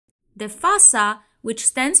The FAFSA, which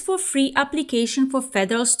stands for Free Application for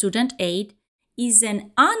Federal Student Aid, is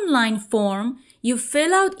an online form you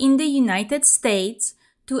fill out in the United States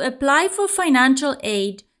to apply for financial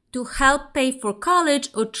aid to help pay for college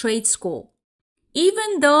or trade school.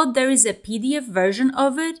 Even though there is a PDF version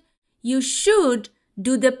of it, you should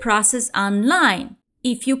do the process online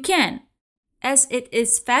if you can, as it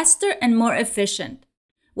is faster and more efficient.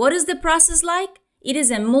 What is the process like? It is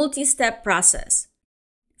a multi-step process.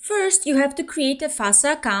 First, you have to create a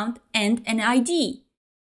FAFSA account and an ID.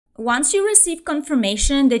 Once you receive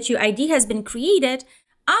confirmation that your ID has been created,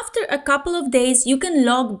 after a couple of days, you can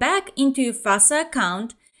log back into your FAFSA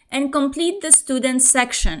account and complete the student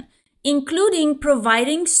section, including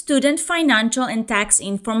providing student financial and tax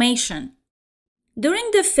information. During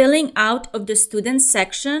the filling out of the student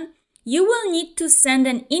section, you will need to send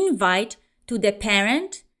an invite to the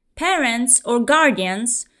parent, parents, or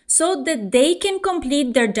guardians so that they can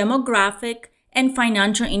complete their demographic and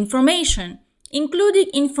financial information, including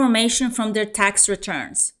information from their tax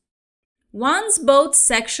returns. Once both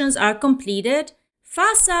sections are completed,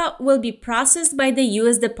 FAFSA will be processed by the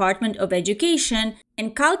U.S. Department of Education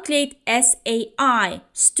and calculate SAI,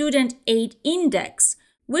 Student Aid Index,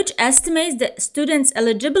 which estimates the student's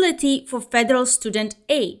eligibility for federal student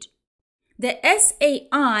aid. The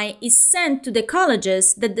SAI is sent to the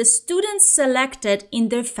colleges that the students selected in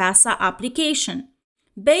their FAFSA application.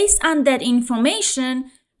 Based on that information,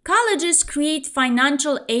 colleges create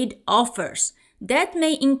financial aid offers that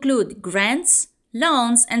may include grants,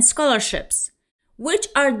 loans, and scholarships, which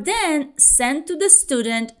are then sent to the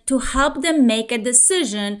student to help them make a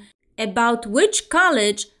decision about which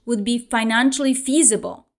college would be financially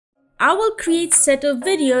feasible. I will create a set of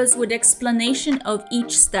videos with explanation of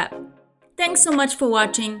each step. Thanks so much for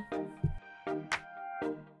watching.